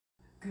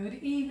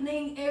Good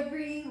evening,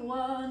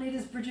 everyone. It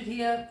is Bridget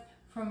here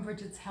from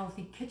Bridget's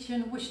Healthy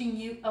Kitchen, wishing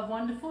you a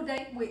wonderful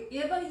day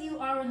wherever you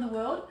are in the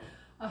world.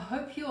 I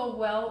hope you are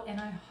well and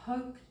I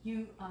hope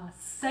you are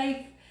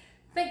safe.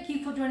 Thank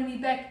you for joining me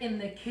back in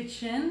the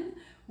kitchen.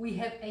 We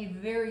have a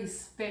very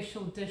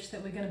special dish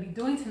that we're going to be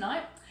doing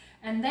tonight,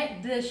 and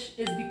that dish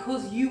is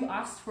because you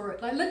asked for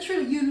it. Like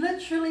you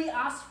literally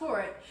asked for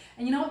it.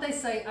 And you know what they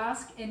say,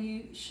 ask and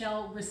you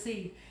shall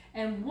receive.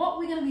 And what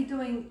we're going to be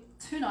doing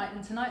tonight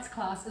in tonight's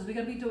class is we're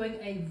going to be doing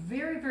a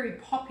very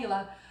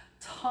popular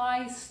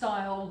Thai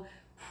style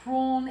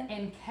prawn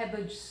and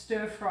cabbage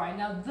stir fry.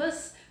 Now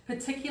this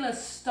particular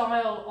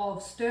style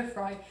of stir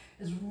fry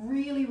is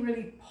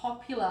really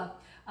popular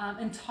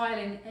in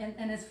Thailand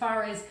and as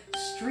far as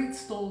street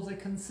stalls are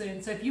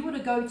concerned. So if you were to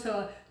go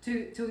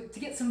to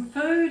get some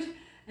food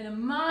in a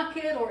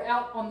market or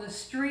out on the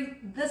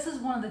street, this is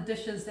one of the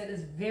dishes that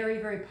is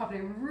very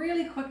popular,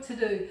 really quick to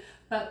do,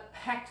 but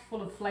packed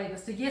full of flavor.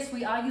 So yes,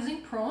 we are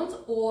using prawns,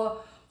 or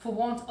for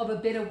want of a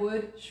better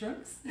word,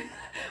 shrimps.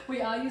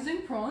 We are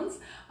using prawns,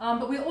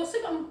 but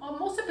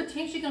I'm also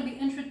potentially going to be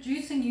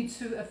introducing you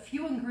to a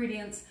few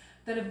ingredients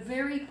that are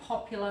very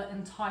popular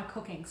in Thai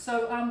cooking.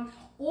 So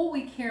all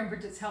week here in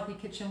Bridget's Healthy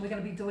Kitchen, we're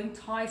going to be doing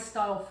Thai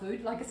style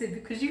food, like I said,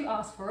 because you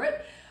asked for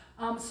it.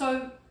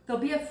 So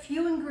there'll be a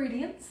few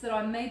ingredients that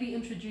I may be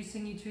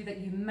introducing you to that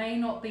you may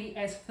not be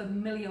as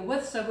familiar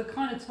with. So we'll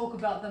kind of talk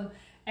about them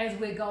as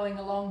we're going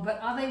along, but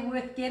are they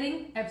worth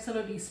getting?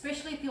 Absolutely,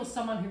 especially if you're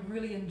someone who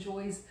really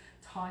enjoys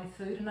Thai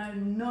food. And I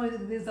know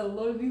that there's a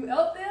lot of you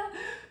out there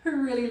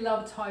who really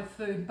love Thai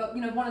food. But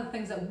you know, one of the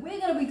things that we're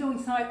going to be doing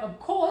tonight, of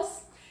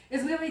course,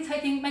 is we're going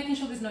to be making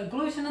sure there's no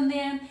gluten in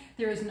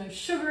there is no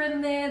sugar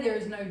in there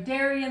is no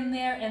dairy in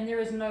there, and there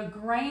is no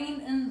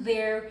grain in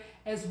there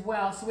as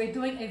well. So we're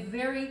doing a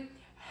very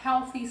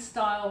healthy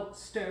style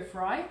stir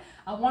fry.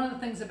 One of the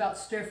things about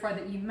stir fry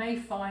that you may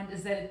find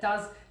is that it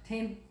does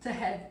tend to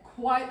have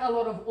quite a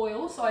lot of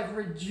oil, so I've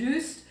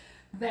reduced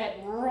that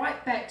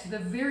right back to the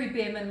very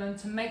bare minimum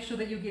to make sure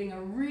that you're getting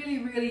a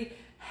really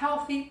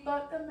healthy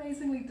but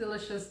amazingly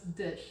delicious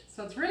dish.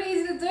 So it's really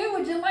easy to do.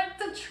 Would you like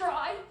to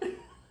try?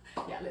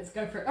 Yeah, let's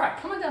go for it. All right,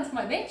 come on down to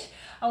my bench.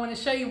 I want to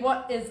show you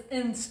what is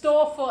in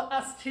store for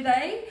us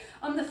today.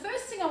 The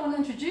first thing I want to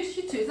introduce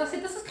you to, as I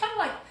said, this is kind of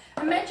like,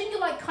 imagine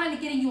you're like kind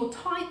of getting your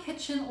Thai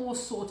kitchen all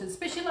sorted,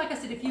 especially like I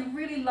said, if you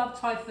really love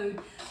Thai food,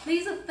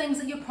 these are things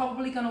that you're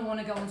probably going to want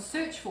to go and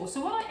search for.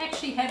 So what I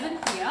actually have in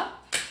here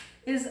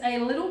is a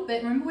little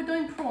bit, remember we're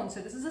doing prawns,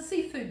 so this is a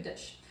seafood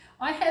dish.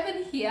 I have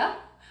in here,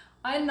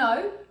 I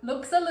know,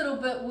 looks a little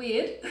bit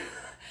weird.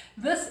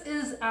 This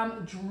is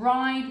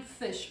dried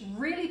fish,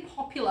 really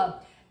popular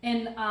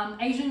in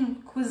Asian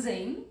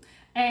cuisine.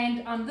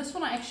 And this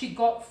one I actually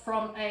got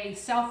from a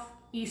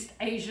Southeast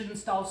Asian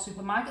style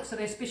supermarket. So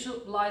they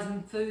specialize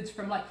in foods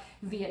from like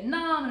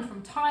Vietnam and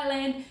from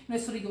Thailand, you know,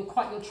 sort of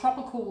your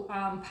tropical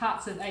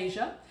parts of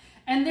Asia.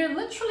 And there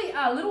literally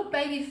are little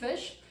baby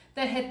fish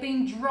that have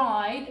been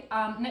dried,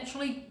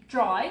 naturally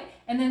dried,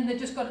 and then they've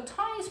just got a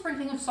tiny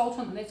sprinkling of salt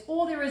on them. That's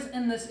all there is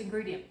in this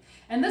ingredient.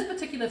 And this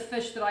particular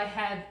fish that I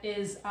have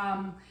is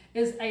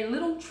a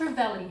little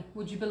trevally,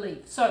 would you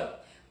believe? So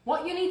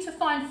what you need to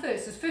find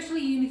first is, firstly,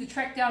 you need to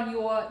track down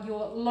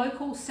your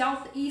local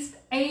Southeast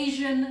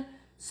Asian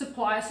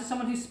supplier, so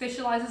someone who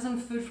specializes in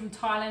food from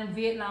Thailand,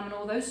 Vietnam, and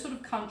all those sort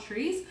of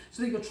countries,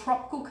 so your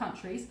tropical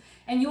countries,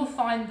 and you'll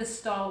find this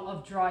style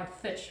of dried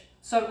fish.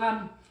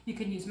 So you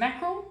can use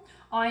mackerel.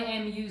 I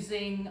am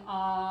using,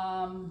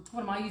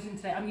 what am I using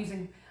today? I'm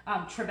using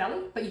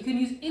trevally, but you can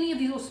use any of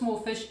these little small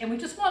fish, and we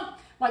just want,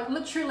 like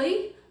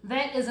literally,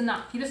 that is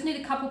enough. You just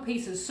need a couple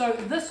pieces. So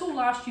this will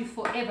last you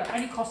forever. It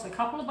only costs a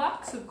couple of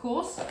bucks, of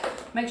course.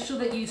 Make sure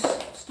that you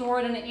store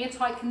it in an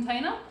airtight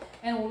container,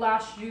 and it will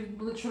last you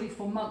literally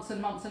for months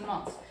and months and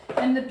months.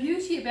 And the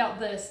beauty about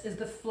this is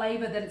the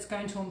flavor that it's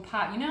going to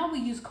impart. You know how we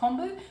use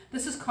kombu?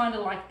 This is kind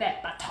of like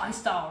that, but Thai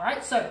style,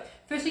 right? So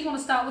first thing you want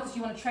to start with is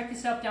you want to track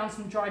yourself down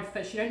some dried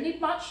fish. You don't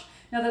need much.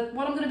 Now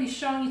what I'm going to be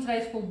showing you today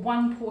is for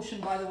one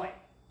portion, by the way.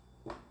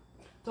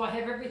 Do I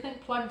have everything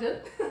plugged in?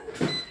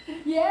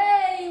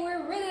 Yay,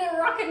 we're ready to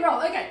rock and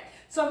roll. Okay,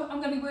 so I'm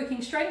going to be working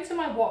straight into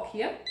my wok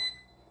here.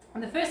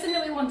 And the first thing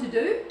that we want to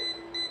do,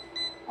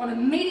 on a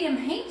medium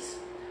heat,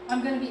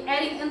 I'm going to be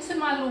adding into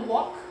my little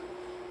wok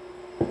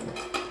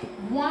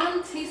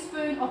 1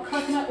 teaspoon of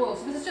coconut oil.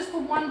 So this is just for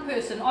one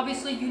person.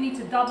 Obviously you need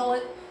to double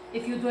it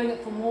if you're doing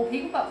it for more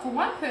people, but for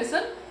one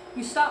person,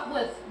 you start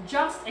with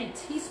just a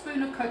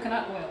teaspoon of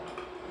coconut oil.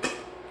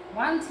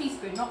 1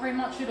 teaspoon, not very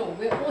much at all.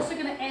 We're also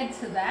going to add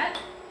to that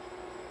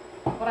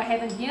what I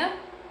have in here,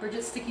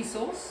 Bridget's sticky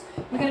sauce.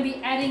 We're going to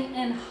be adding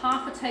in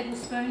half a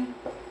tablespoon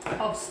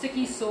of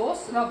sticky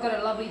sauce, and I've got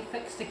a lovely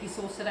thick sticky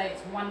sauce today.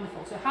 It's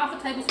wonderful. So half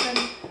a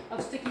tablespoon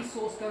of sticky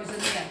sauce goes in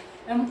there.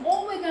 And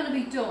all we're going to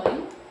be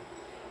doing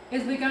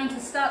is we're going to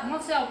start,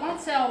 once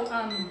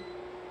our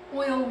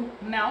oil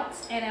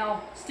melts and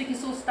our sticky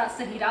sauce starts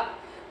to heat up,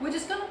 we're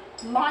just going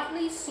to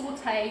lightly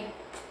saute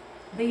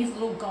these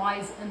little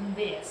guys in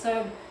there.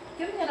 So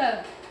giving it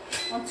a,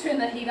 I'll turn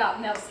the heat up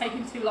now, it's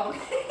taking too long.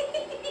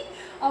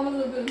 I'm a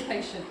little bit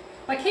impatient.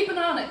 But keep an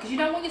eye on it because you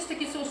don't want your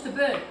sticky sauce to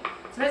burn.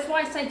 So that's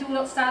why I say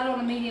start it on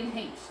a medium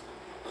heat.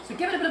 So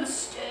give it a bit of a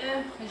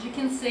stir, as you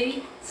can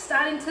see,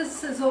 starting to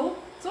sizzle.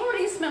 It's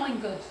already smelling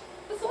good.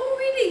 It's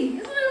already, isn't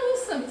it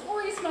awesome? It's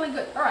already smelling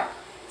good. All right,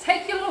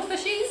 take your little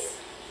fishies,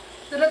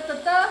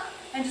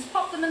 and just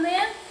pop them in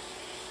there.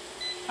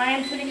 I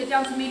am turning it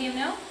down to medium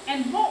now.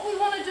 And what we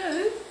want to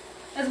do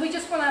is we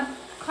just want to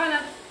kind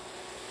of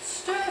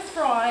stir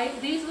fry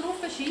these little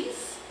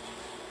fishies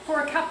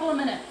for a couple of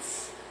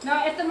minutes.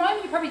 Now at the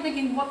moment you're probably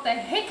thinking, what the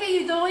heck are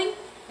you doing?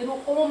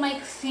 It'll all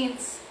make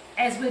sense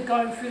as we're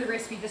going through the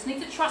recipe. Just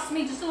need to trust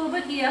me just a little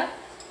bit here.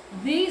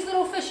 These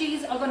little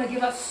fishies are going to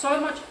give us so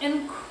much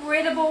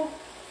incredible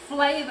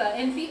flavor.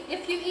 And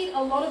if you eat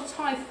a lot of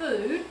Thai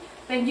food,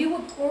 then you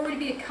would already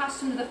be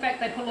accustomed to the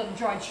fact they put a lot of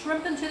dried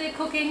shrimp into their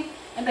cooking,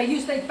 and they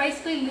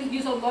basically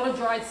use a lot of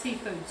dried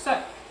seafood.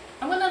 So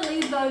I'm going to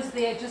leave those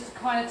there just to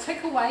kind of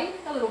tick away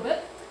a little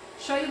bit,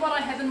 show you what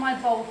I have in my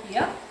bowl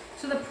here.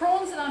 So the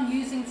prawns that I'm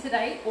using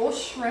today, or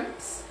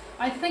shrimps,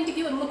 I think if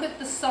you would look at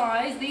the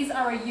size, these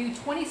are a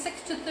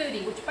U26 to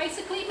 30, which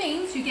basically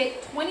means you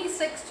get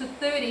 26 to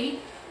 30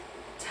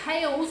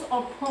 tails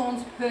of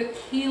prawns per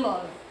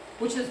kilo,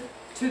 which is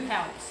 2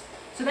 pounds.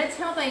 So that's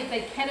how they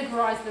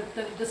categorize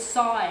the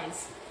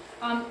size.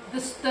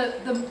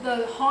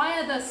 The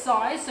higher the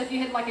size, so if you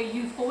had like a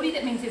U40,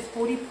 that means there's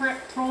 40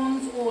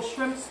 prawns or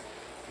shrimps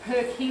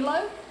per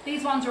kilo.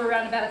 These ones are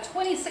around about a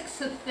 26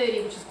 to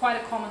 30, which is quite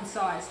a common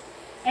size.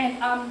 And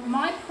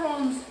my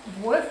prawns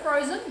were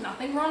frozen,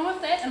 nothing wrong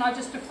with that, and I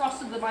just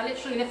defrosted them. I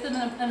literally left them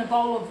in a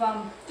bowl of,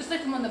 just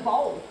left them in the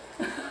bowl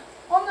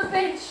on the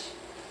bench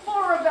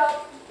for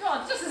about,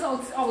 just as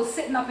I was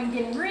setting up and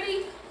getting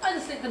ready, I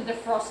just let them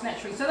defrost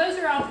naturally. So those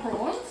are our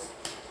prawns.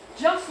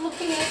 Just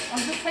looking at,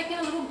 I'm just taking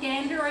a little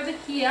gander over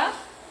here.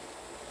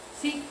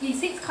 See, you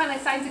see it's kind of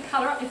starting to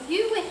colour up. If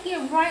you were here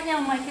right now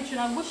in my kitchen,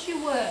 I wish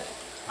you were,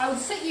 I would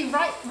sit you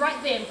right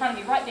there in front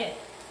of me, right there.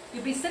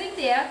 You'd be sitting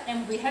there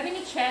and we'd be having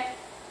a chat.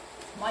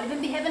 Might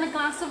even be having a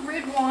glass of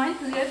red wine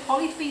because you have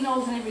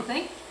polyphenols and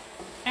everything.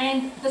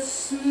 And the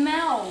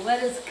smell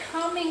that is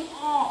coming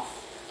off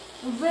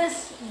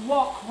this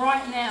wok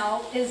right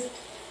now is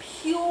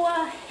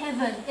pure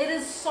heaven. It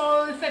is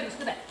so fabulous.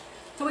 Look at that.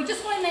 So we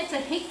just want that to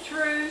heat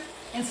through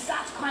and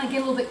start to kind of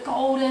get a little bit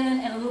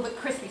golden and a little bit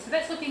crispy. So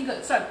that's looking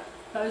good. So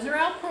those are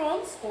our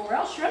prawns or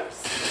our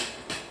shrimps.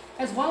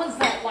 As well as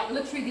that, like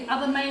literally the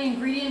other main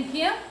ingredient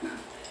here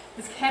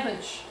is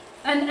cabbage.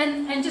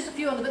 And just a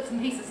few other bits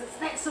and pieces. It's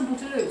that simple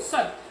to do.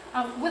 So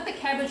with the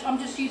cabbage, I'm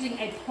just using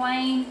a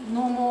plain,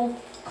 normal,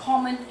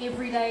 common,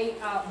 everyday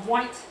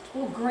white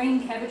or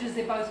green cabbage, as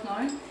they're both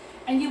known.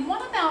 And you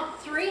want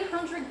about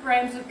 300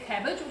 grams of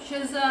cabbage, which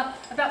is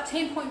about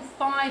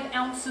 10.5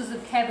 ounces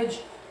of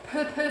cabbage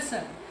per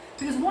person.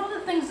 Because one of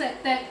the things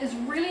that is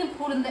really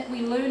important that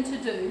we learn to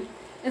do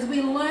is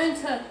we learn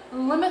to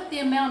limit the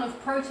amount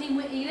of protein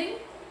we're eating,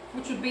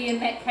 which would be, in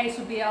that case,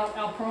 would be our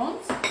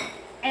prawns,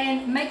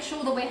 and make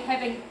sure that we're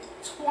having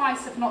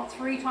twice, if not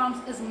 3 times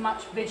as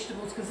much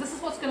vegetables, because this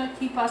is what's going to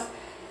keep us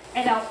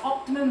at our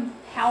optimum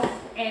health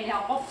and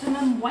our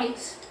optimum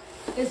weight,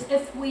 is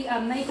if we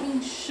are making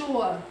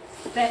sure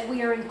that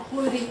we are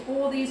including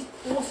all these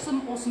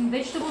awesome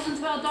vegetables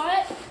into our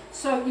diet.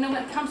 So, when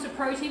it comes to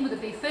protein, whether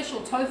it be fish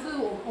or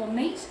tofu or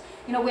meat,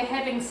 we're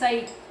having,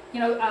 say,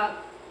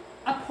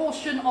 a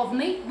portion of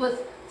meat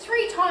with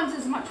 3 times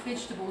as much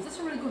vegetables. That's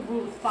a really good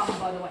rule of thumb,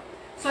 by the way.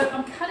 So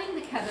I'm cutting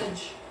the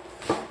cabbage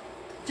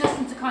just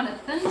into kind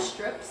of thin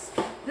strips.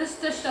 This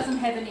dish doesn't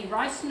have any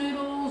rice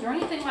noodles or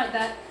anything like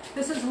that.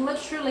 This is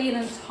literally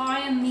an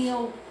entire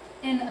meal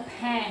in a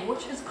pan,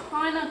 which is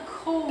kind of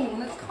cool,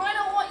 and it's kind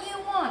of what you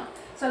want.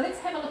 So let's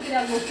have a look at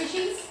our little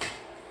fishies.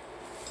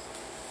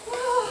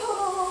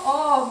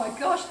 Oh my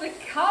gosh, the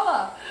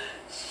colour.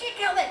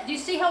 Check out that. Do you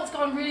see how it's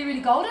gone really,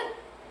 really golden?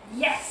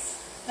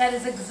 Yes, that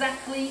is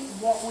exactly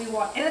what we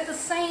want. And at the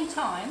same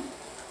time,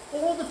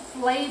 all the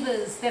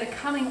flavours that are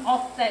coming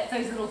off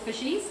those little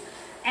fishies,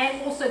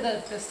 and also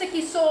the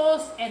sticky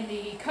sauce and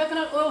the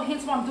coconut oil,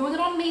 hence why I'm doing it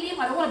on medium.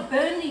 I don't want to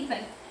burn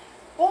anything.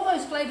 All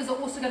those flavours are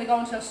also going to go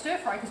into our stir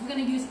fry, because we're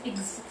going to use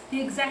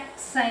the exact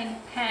same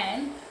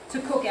pan to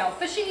cook our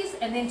fishies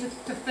and then to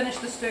finish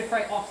the stir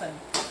fry off in.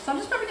 So I'm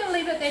just probably going to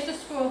leave it there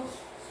just for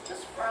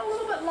a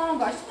little bit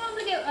longer. I just want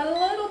it to get a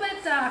little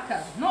bit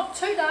darker. Not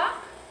too dark.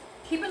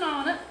 Keep an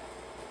eye on it.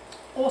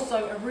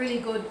 Also, a really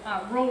good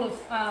rule of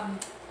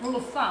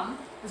thumb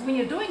is when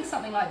you're doing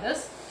something like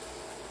this,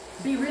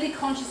 be really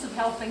conscious of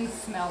how things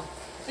smell.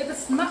 If it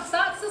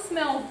starts to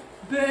smell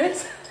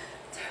burnt,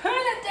 turn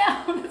it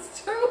down.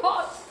 It's too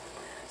hot.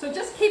 So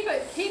just keep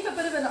a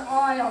bit of an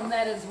eye on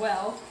that as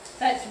well.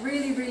 That's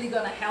really, really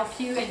going to help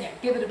you, and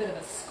give it a bit of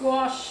a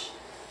squash.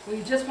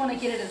 We just want to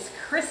get it as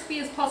crispy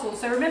as possible.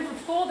 So remember,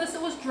 before this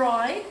it was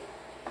dry,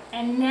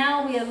 and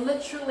now we are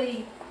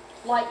literally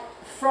like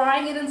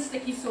frying it in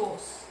sticky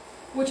sauce,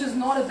 which is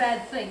not a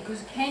bad thing,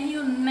 because can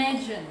you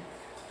imagine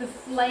the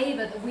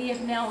flavor that we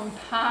have now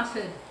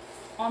imparted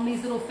on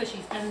these little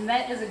fishies? And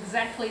that is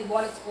exactly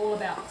what it's all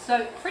about.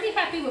 So pretty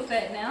happy with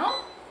that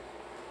now.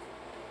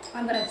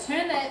 I'm going to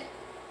turn that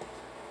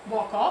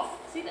wok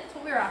off. See, that's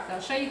what we're after.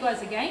 I'll show you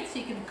guys again so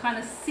you can kind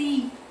of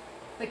see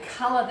the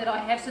colour that I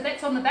have. So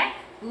that's on the back.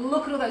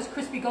 Look at all those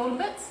crispy golden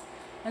bits.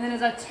 And then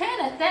as I turn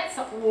it, that's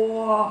like,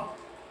 whoa,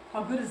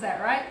 how good is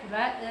that, right?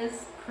 That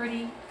is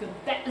pretty good.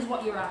 That is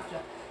what you're after.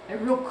 A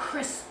real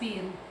crispy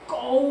and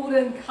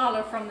golden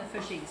colour from the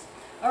fishies.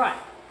 All right,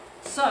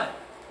 so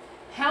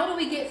how do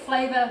we get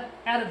flavour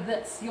out of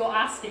this, you're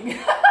asking?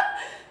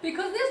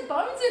 Because there's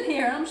bones in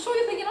here, and I'm sure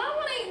you're thinking, I don't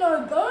want to eat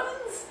no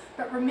bones.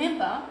 But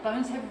remember,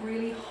 bones have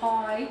really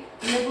high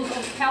levels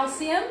of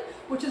calcium,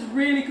 which is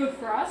really good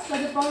for us,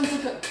 so the bones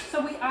are good.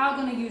 So we are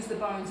going to use the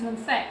bones, and in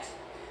fact,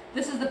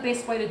 this is the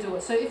best way to do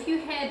it. So if you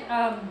had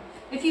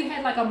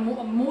like a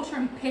mortar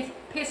and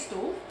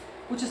pestle,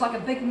 which is like a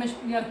big,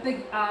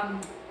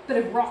 bit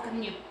of rock,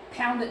 and you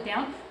pound it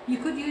down, you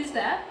could use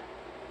that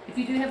if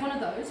you do have one of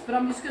those. But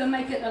I'm just going to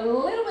make it a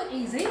little bit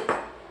easy,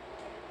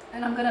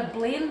 and I'm going to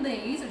blend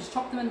these. I just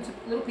chop them into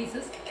little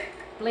pieces.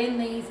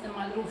 Blend these in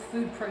my little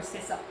food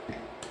processor.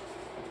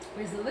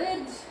 Where's the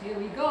lid? Here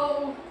we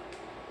go.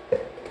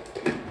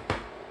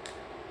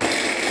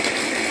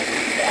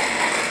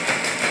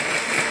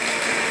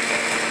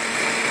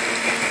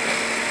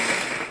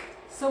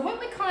 So what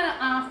we're kind of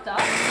after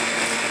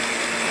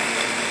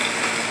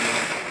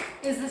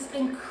is this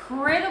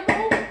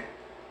incredible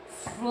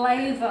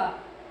flavour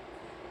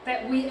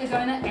that we are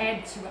going to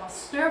add to our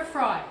stir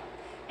fry.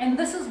 And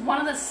this is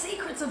one of the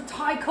secrets of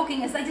Thai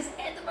cooking, is they just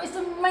add the most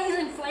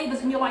amazing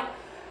flavors, and you're like,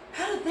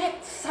 how did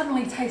that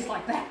suddenly taste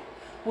like that?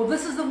 Well,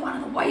 this is one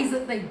of the ways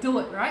that they do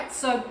it, right?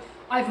 So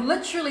I've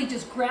literally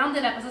just ground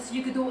it up, so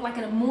you could do it like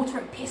in a mortar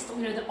and pestle,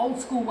 you know, the old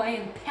school way,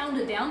 and pound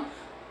it down.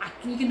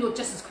 You can do it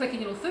just as quick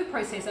in your food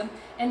processor.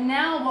 And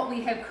now what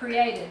we have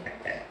created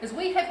is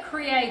we have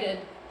created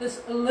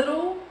this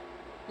little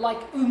like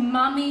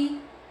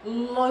umami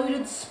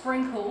loaded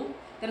sprinkle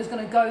that is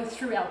going to go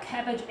through our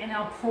cabbage and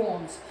our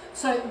prawns.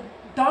 So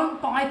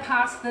don't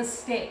bypass this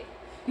step.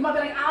 You might be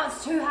like, oh,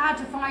 it's too hard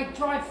to fry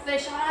dried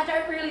fish. Oh, I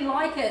don't really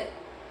like it.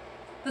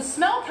 The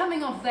smell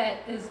coming off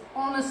that is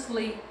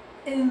honestly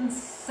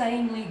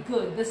insanely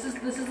good. This is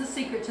the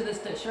secret to this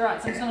dish. All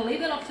right, so I'm just going to leave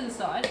that off to the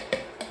side.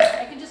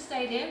 It can just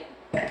stay there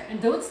and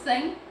do its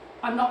thing.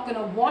 I'm not going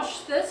to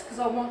wash this because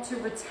I want to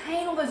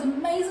retain all those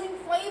amazing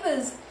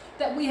flavors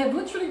that we have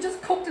literally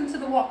just cooked into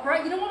the wok,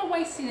 right? You don't want to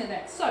waste any of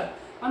that. So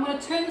I'm going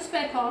to turn this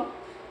back on.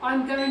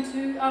 I'm going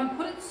to I'm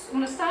going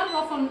to start it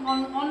off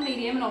on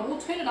medium, and I will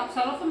turn it up,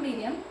 start off on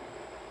medium.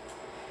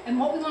 And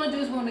what we want to do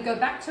is we want to go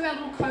back to our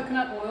little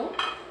coconut oil.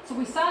 So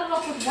we started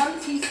off with 1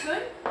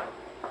 teaspoon.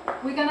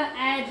 We're going to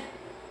add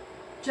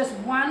just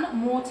 1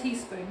 more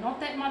teaspoon, not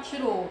that much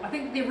at all. I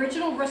think the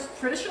traditional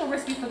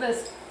recipe for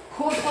this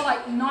called for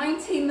like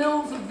 90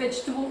 mils of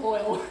vegetable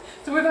oil.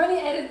 So we've only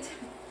added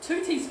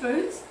 2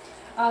 teaspoons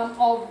of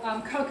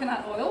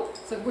coconut oil,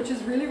 so which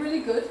is really, really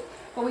good.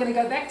 But we're going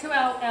to go back to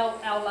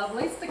our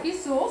lovely sticky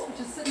sauce, which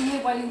is sitting here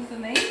waiting for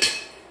me.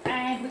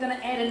 And we're going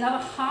to add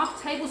another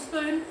 ½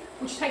 tablespoon,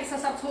 which takes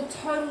us up to a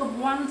total of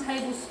 1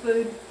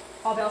 tablespoon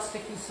of our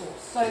sticky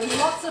sauce. So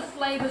lots of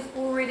flavors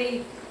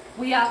already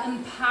we are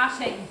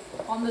imparting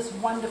on this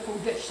wonderful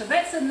dish. So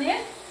that's in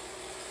there.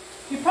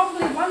 You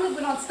probably wondered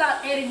when I'd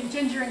start adding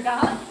ginger and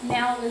garlic.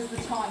 Now is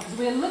the time, because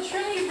we're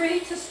literally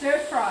ready to stir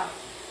fry.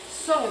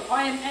 So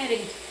I am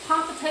adding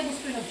 ½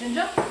 tablespoon of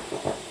ginger.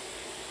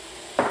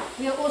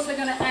 We are also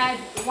going to add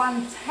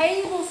 1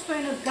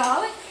 tablespoon of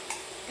garlic.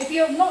 If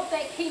you're not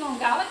that keen on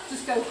garlic,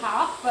 just go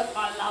half, but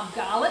I love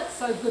garlic,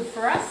 so good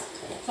for us.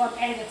 So I'm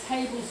adding a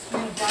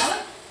tablespoon of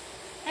garlic.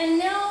 And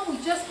now we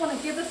just want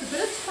to give this a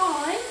bit of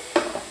time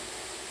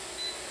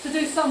to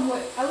do some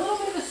work. A little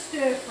bit of a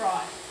stir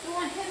fry. Do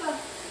I have a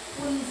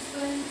wooden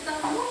spoon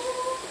somewhere?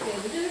 There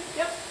we do.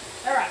 Yep.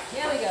 Alright,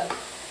 here we go.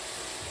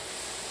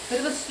 Bit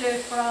of a stir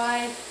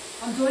fry.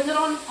 I'm doing it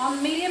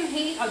on medium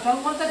heat. I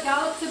don't want the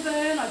garlic to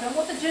burn. I don't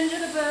want the ginger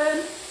to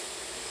burn.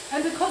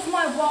 And because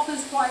my wok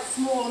is quite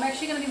small, I'm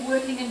actually going to be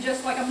working in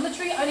just like, I'm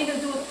literally only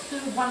going to do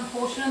 1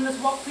 portion in this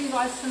wok for you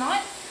guys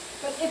tonight.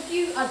 But if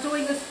you are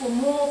doing this for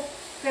more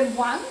than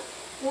 1,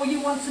 or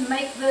you want to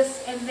make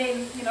this and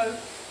then, you know,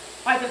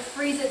 either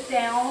freeze it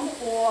down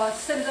or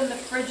sit it in the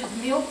fridge as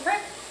meal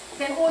prep,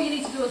 then all you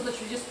need to do is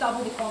literally just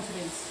double the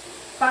quantities.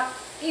 But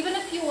even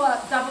if you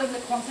are doubling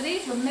the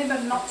quantities, remember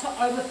not to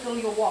overfill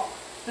your wok.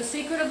 The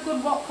secret of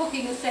good wok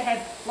cooking is to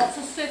have lots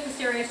of surface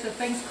area so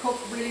things cook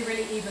really,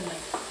 really evenly.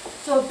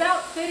 So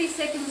about 30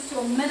 seconds to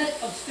a minute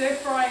of stir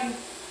frying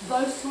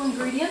those 2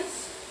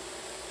 ingredients.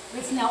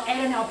 Let's now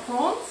add in our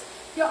prawns.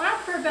 You're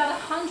after about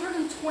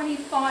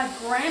 125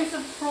 grams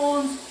of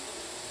prawns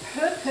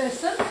per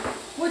person,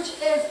 which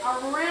is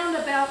around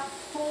about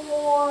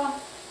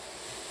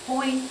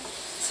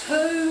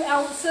 4.2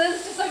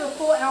 ounces, just over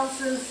 4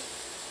 ounces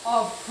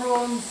of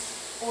prawns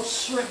or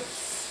shrimps.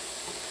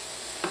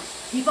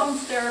 Keep on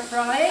stir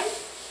frying.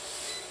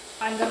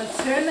 I'm going to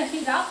turn the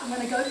heat up. I'm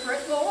going to go for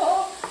it.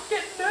 Oh,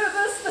 get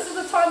nervous. This is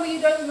the time where you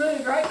don't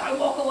move, right? Don't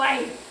walk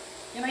away.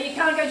 You know, you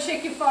can't go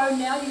check your phone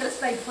now. You've got to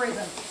stay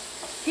present.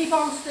 Keep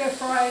on stir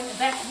frying.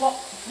 That's what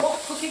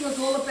cooking is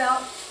all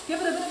about. Give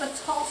it a bit of a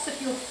toss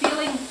if you're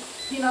feeling,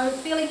 you know,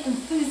 feeling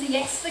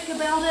enthusiastic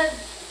about it.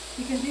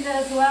 You can do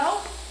that as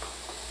well.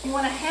 You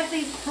want to have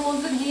these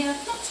prawns in here,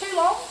 not too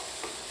long,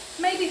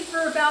 maybe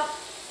for about,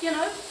 you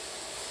know,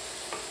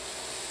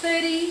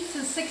 30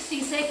 to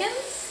 60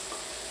 seconds.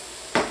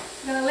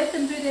 We're going to let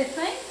them do their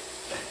thing.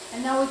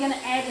 And now we're going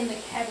to add in the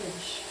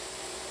cabbage.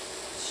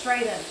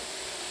 Straight in.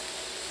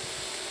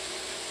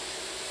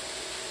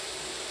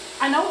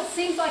 I know it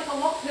seems like a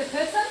lot per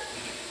person.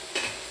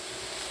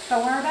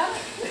 Don't worry about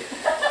it.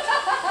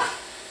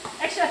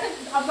 Actually, I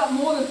think I've got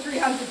more than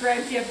 300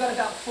 grams here. I've got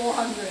about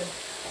 400.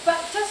 But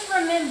just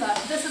remember,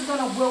 this is going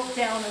to wilt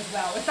down as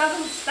well. It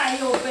doesn't stay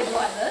all big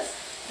like this.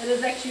 It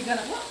is actually going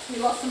to, whoops, we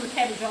lost some of the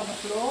cabbage on the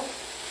floor.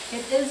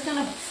 It is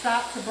going to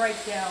start to break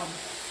down.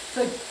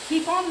 So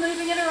keep on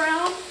moving it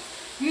around.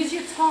 Use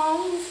your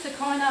tongs to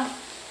kind of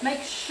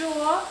make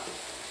sure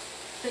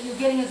that you're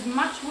getting as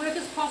much work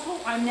as possible.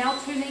 I'm now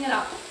tuning it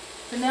up.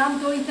 So now I'm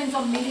doing things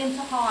on medium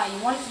to high.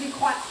 You want it to be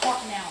quite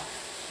hot now.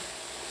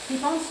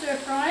 Keep on stir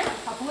frying,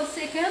 a couple of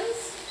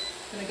seconds.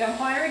 Gonna go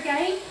higher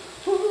again.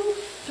 Woo,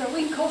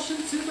 throwing caution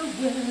to the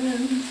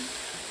wind.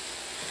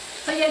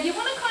 So yeah, you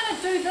want to kind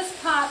of do this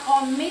part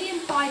on medium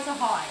high to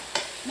high.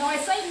 Now I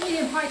say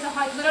medium high to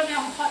high because I don't know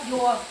how hot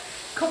your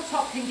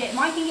cooktop can get.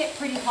 Mine can get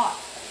pretty hot.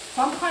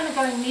 So I'm kind of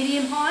going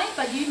medium high,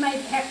 but you may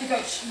have to go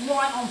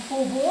right on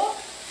full bore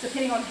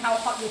depending on how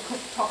hot your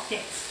cooktop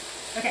gets.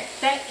 Okay,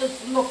 that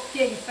is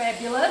looking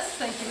fabulous.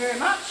 Thank you very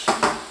much.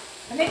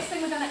 The next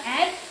thing we're going to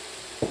add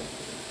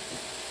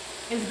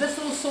is this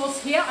little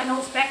sauce here. I know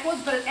it's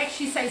backwards, but it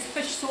actually says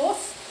fish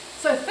sauce.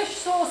 So fish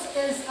sauce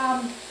is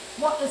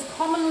what is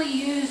commonly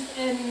used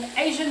in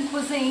Asian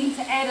cuisine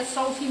to add a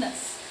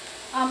saltiness.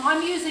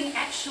 I'm using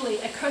actually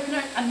a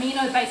coconut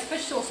amino-based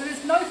fish sauce. So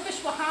there's no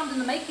fish were harmed in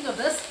the making of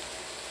this.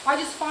 I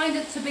just find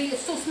it to be, it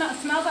still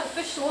smells like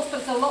fish sauce,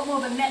 but it's a lot more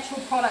of a natural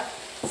product.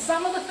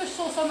 Some of the fish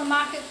sauce on the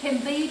market can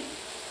be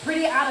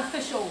pretty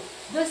artificial.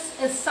 This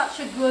is such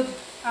a good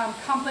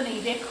company.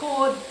 They're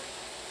called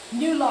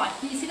New Life.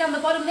 Can you see down the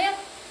bottom there?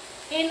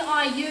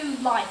 NIU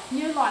Life.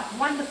 New Life.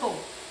 Wonderful.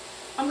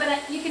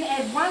 You can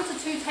add 1 to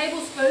 2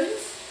 tablespoons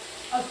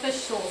of fish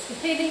sauce,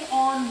 depending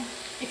on,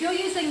 if you're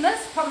using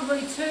this,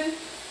 probably 2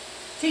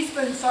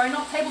 teaspoons, sorry,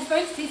 not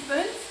tablespoons,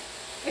 teaspoons.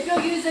 If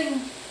you're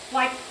using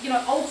like, you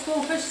know, old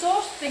school fish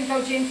sauce, then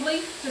go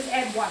gently, just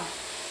add 1.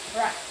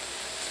 All right,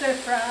 stir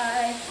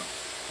fry.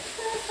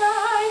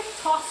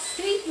 Toss,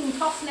 see, you can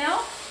toss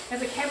now as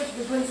the cabbage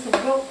begins to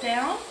wilt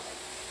down,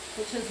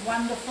 which is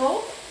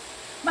wonderful.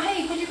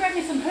 Mahey, could you grab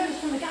me some herbs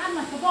from the garden?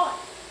 I forgot.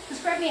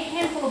 Just grab me a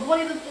handful of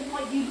whatever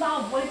like you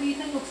love, whatever you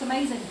think looks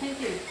amazing.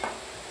 Thank you.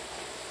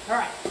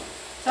 Alright,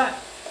 so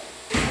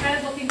that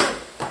is looking good.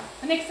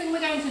 The next thing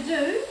we're going to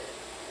do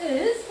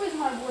is, where's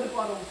my water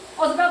bottle? I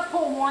was about to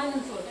pour wine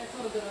into it. That's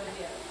not a good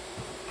idea.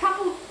 A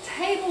couple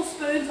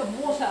tablespoons of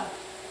water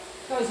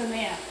goes in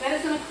there. That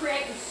is going to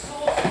create the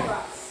sauce for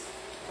us.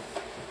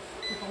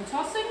 Keep on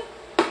tossing.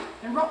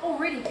 And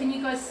already, can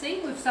you guys see,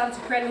 we've started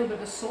to create a little bit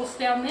of a sauce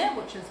down there,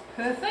 which is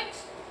perfect.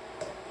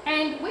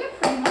 And we're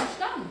pretty much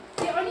done.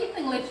 The only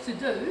thing left to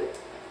do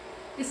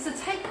is to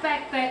take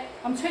back that,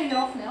 I'm turning it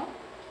off now,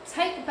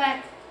 take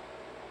back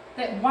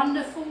that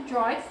wonderful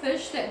dried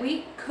fish that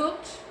we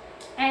cooked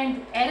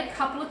and add a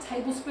couple of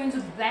tablespoons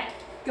of that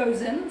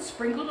goes in,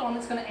 sprinkle it on.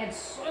 It's going to add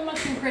so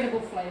much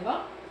incredible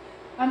flavour.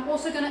 I'm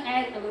also going to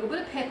add a little bit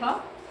of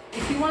pepper.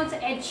 If you wanted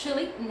to add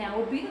chili, now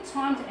would be the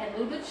time to add a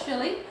little bit of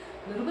chili,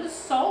 a little bit of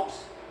salt.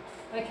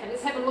 Okay,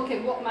 let's have a look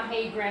at what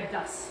Mahey grabbed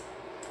us.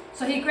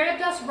 So he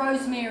grabbed us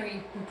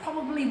rosemary. We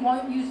probably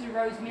won't use the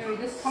rosemary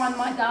this time,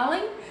 my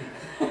darling.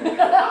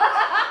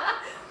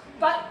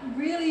 But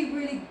really,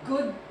 really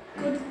good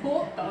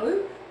thought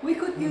though. We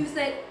could use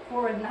that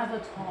for another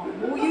time.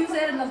 We'll use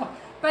that another time.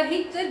 But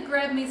he did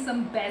grab me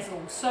some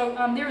basil. So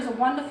there is a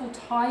wonderful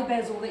Thai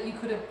basil that you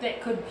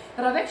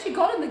that I've actually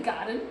got in the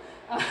garden.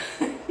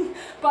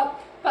 But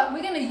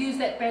we're going to use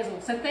that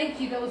basil. So thank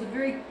you. That was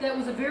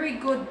a very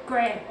good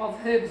grab of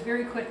herbs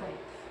very quickly.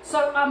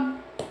 So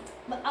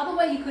the other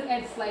way you could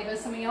add flavour,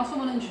 something else I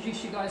want to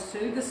introduce you guys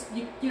to. This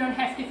you don't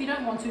have to if you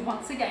don't want to.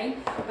 Once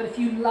again, but if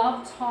you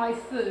love Thai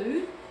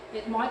food,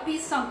 it might be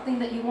something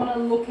that you want to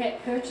look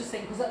at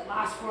purchasing because it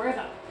lasts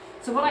forever.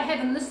 So what I have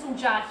in this little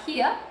jar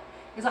here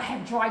is I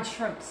have dried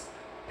shrimps,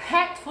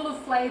 packed full of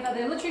flavour.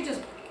 They're literally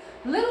just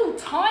little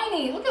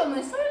tiny. Look at them.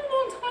 They're so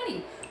little and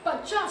tiny.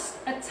 But just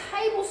a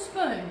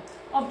tablespoon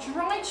of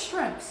dried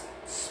shrimps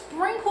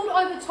sprinkled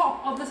over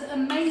top of this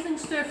amazing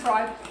stir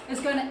fry is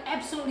going to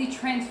absolutely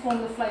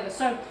transform the flavour.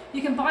 So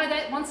you can buy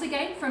that once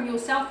again from your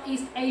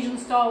Southeast Asian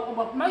style, or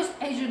what most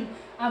Asian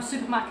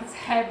supermarkets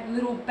have,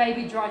 little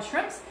baby dried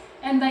shrimps,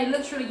 and they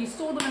literally, you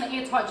store them in an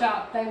airtight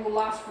jar, they will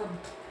last for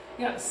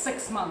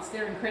 6 months.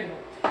 They're incredible.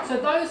 So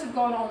those have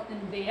gone on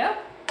in there.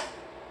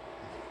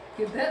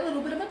 Give that a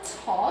little bit of a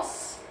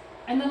toss,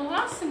 and then the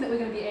last thing that we're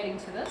going to be adding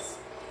to this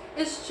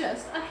is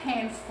just a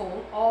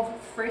handful of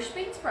fresh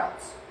bean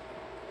sprouts.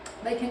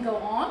 They can go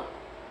on,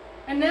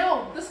 and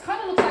now this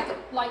kind of looks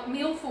like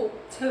meal for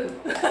 2.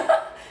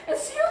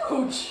 It's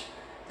huge.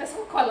 That's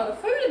quite a lot of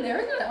food in there,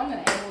 isn't it? I'm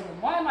going to add more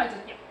than why am I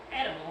just, yeah,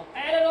 add it all,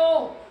 add it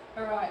all.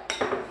 All right.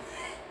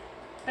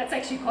 That's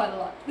actually quite a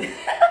lot.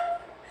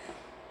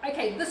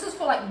 Okay, this is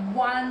for like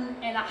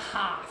 1.5.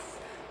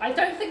 I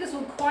don't think this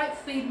will quite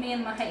feed me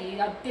and Mahi.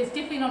 There's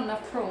definitely not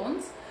enough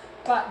prawns,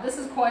 but this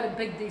is quite a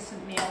big,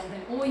 decent meal.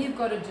 Then all you've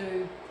got to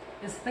do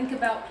is think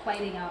about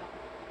plating up.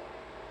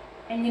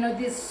 And you know,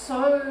 there's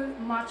so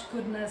much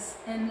goodness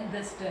in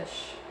this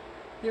dish.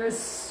 There is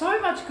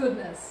so much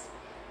goodness.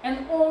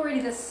 And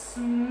already the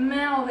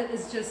smell that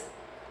is just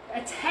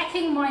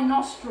attacking my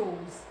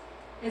nostrils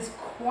is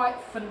quite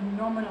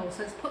phenomenal.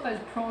 So let's put those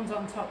prawns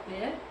on top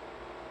there.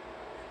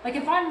 Like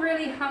if I'm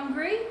really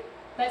hungry,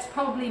 that's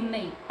probably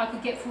me. I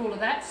could get through all of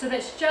that. So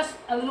that's just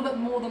a little bit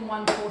more than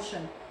one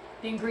portion.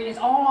 The ingredients,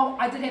 oh,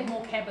 I did have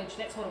more cabbage.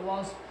 That's what it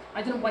was.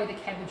 I didn't weigh the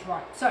cabbage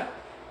right. So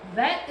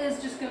that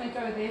is just going to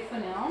go there for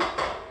now.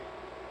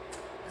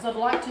 Because I'd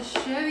like to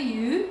show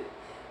you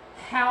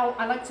how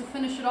I like to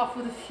finish it off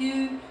with a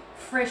few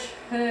fresh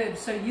herbs.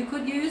 So you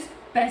could use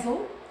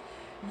basil.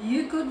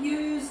 You could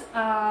use,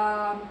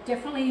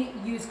 definitely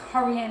use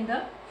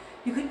coriander.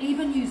 You could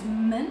even use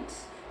mint.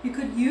 You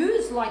could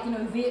use like, you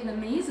know,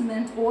 Vietnamese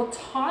mint or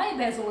Thai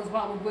basil as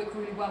well would work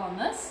really well on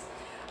this.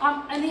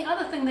 And the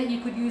other thing that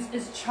you could use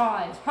is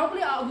chives.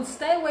 Probably I would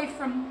stay away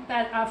from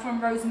that,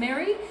 from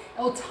rosemary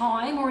or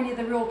thyme or any of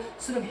the real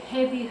sort of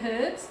heavy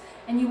herbs.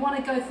 And you want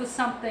to go for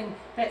something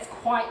that's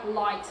quite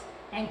light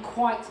and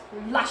quite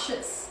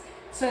luscious.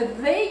 So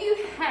there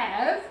you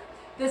have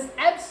this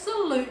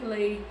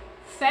absolutely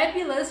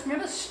fabulous,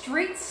 remember,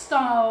 street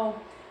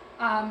style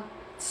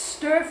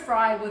stir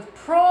fry with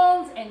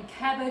prawns and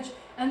cabbage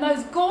and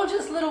those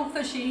gorgeous little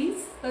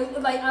fishies.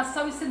 They are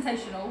so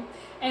sensational.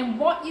 And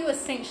what you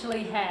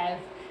essentially have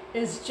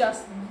is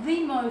just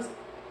the most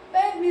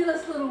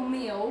fabulous little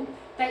meal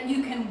that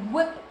you can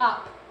whip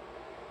up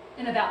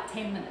in about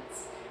 10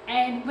 minutes.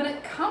 And when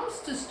it comes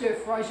to stir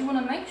fries, you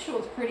want to make sure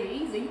it's pretty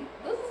easy.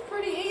 This is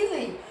pretty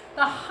easy.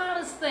 The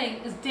hardest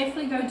thing is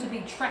definitely going to be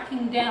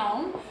tracking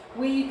down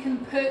where you can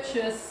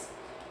purchase,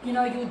 you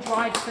know, your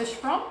dried fish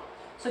from.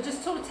 So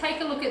just sort of take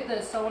a look at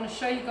this. So I want to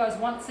show you guys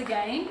once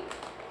again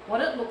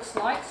what it looks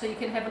like, so you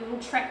can have a little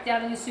track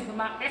down in your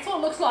supermarket. That's what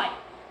it looks like.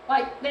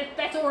 Like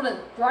that's all it is,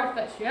 dried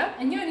fish, yeah?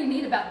 And you only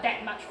need about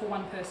that much for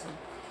one person.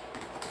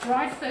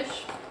 Dried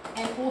fish,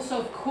 and also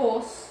of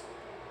course,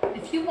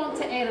 if you want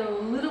to add a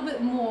little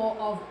bit more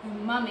of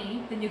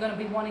umami, then you're going to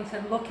be wanting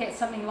to look at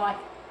something like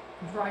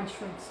dried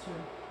shrimps too.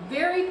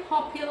 Very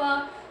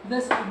popular,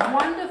 this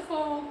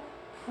wonderful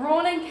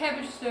prawn and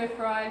cabbage stir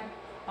fry.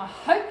 I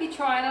hope you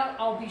try it out.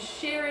 I'll be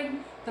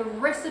sharing the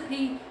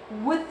recipe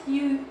with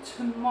you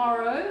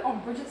tomorrow on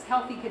Bridget's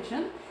Healthy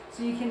Kitchen.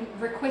 So you can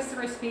request the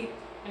recipe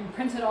and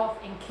print it off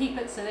and keep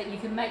it so that you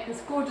can make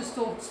this gorgeous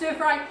stir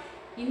fry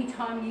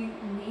anytime you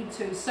need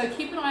to. So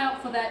keep an eye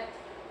out for that.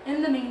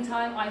 In the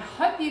meantime, I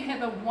hope you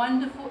have a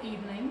wonderful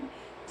evening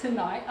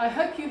tonight. I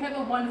hope you have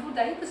a wonderful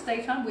day for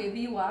stay time wherever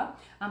you are.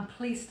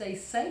 Please stay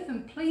safe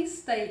and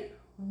please stay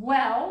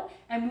well,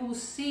 and we will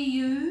see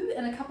you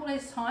in a couple of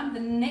days time. The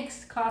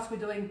next class we're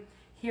doing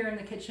here in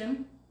the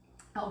kitchen,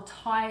 our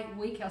Thai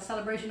week, our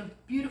celebration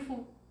of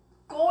beautiful,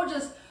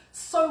 gorgeous,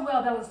 so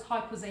well balanced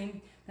Thai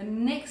cuisine. The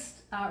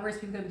next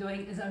recipe we're going to be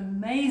doing is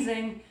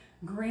amazing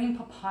green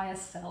papaya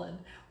salad,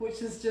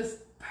 which is just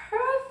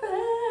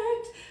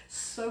perfect,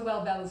 so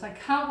well balanced. I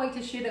can't wait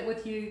to share that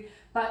with you,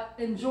 but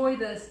enjoy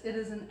this. It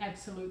is an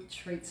absolute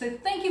treat. So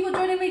thank you for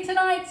joining me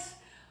tonight.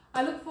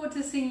 I look forward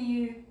to seeing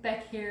you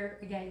back here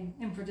again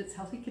in Bridget's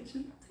Healthy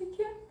Kitchen. Take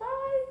care. Bye.